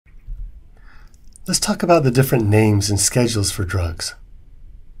Let's talk about the different names and schedules for drugs.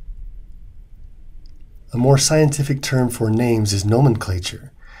 A more scientific term for names is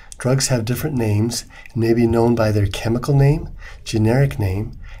nomenclature. Drugs have different names and may be known by their chemical name, generic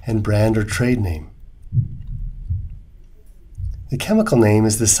name, and brand or trade name. The chemical name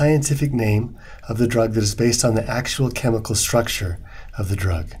is the scientific name of the drug that is based on the actual chemical structure of the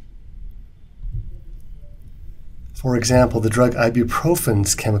drug. For example, the drug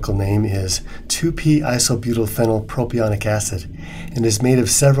ibuprofen's chemical name is 2p-isobutylphenyl propionic acid and is made of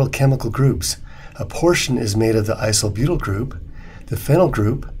several chemical groups. A portion is made of the isobutyl group, the phenyl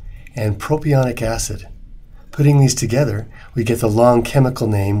group, and propionic acid. Putting these together, we get the long chemical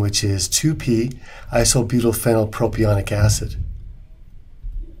name, which is 2p-isobutylphenyl propionic acid.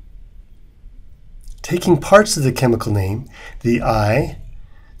 Taking parts of the chemical name, the I,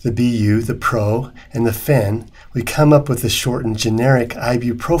 the BU, the pro, and the phen, we come up with the shortened generic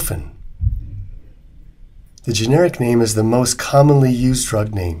ibuprofen. The generic name is the most commonly used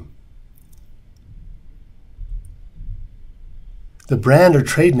drug name. The brand or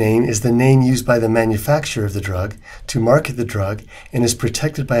trade name is the name used by the manufacturer of the drug to market the drug and is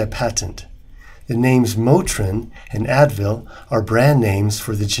protected by a patent. The names Motrin and Advil are brand names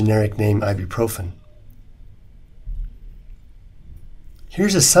for the generic name ibuprofen.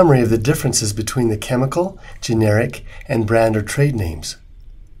 Here's a summary of the differences between the chemical, generic, and brand or trade names.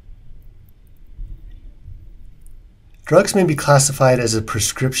 Drugs may be classified as a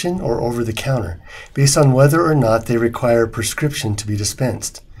prescription or over-the-counter based on whether or not they require a prescription to be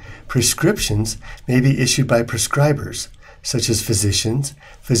dispensed. Prescriptions may be issued by prescribers, such as physicians,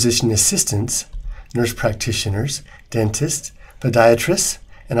 physician assistants, nurse practitioners, dentists, podiatrists,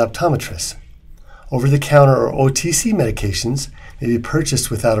 and optometrists. Over-the-counter or OTC medications may be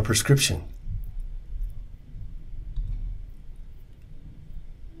purchased without a prescription.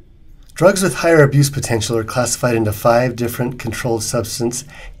 Drugs with higher abuse potential are classified into 5 different controlled substance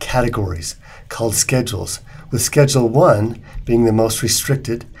categories called schedules, with Schedule 1 being the most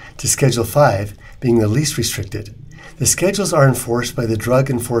restricted to Schedule 5 being the least restricted. The schedules are enforced by the Drug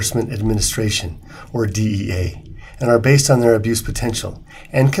Enforcement Administration, or DEA, and are based on their abuse potential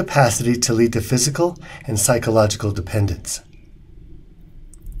and capacity to lead to physical and psychological dependence.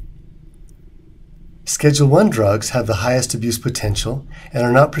 Schedule 1 drugs have the highest abuse potential and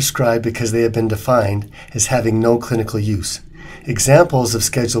are not prescribed because they have been defined as having no clinical use. Examples of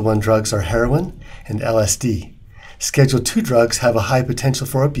Schedule 1 drugs are heroin and LSD. Schedule 2 drugs have a high potential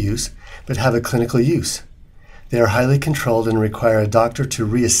for abuse but have a clinical use. They are highly controlled and require a doctor to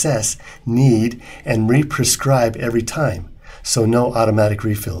reassess need and re-prescribe every time, so no automatic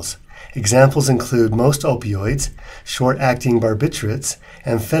refills. Examples include most opioids, short-acting barbiturates,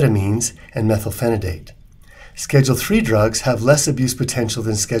 amphetamines, and methylphenidate. Schedule 3 drugs have less abuse potential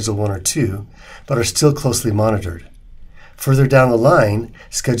than Schedule 1 or 2, but are still closely monitored. Further down the line,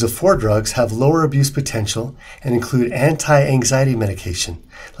 Schedule 4 drugs have lower abuse potential and include anti-anxiety medication,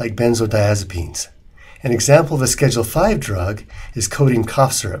 like benzodiazepines. An example of a Schedule 5 drug is codeine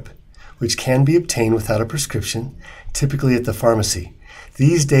cough syrup, which can be obtained without a prescription, typically at the pharmacy.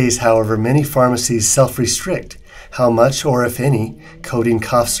 These days, however, many pharmacies self-restrict how much or if any codeine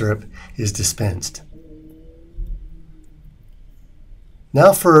cough syrup is dispensed.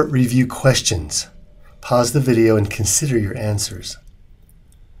 Now for review questions. Pause the video and consider your answers.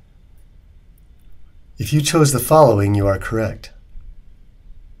 If you chose the following, you are correct.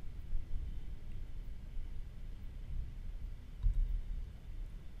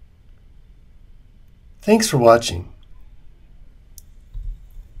 Thanks for watching.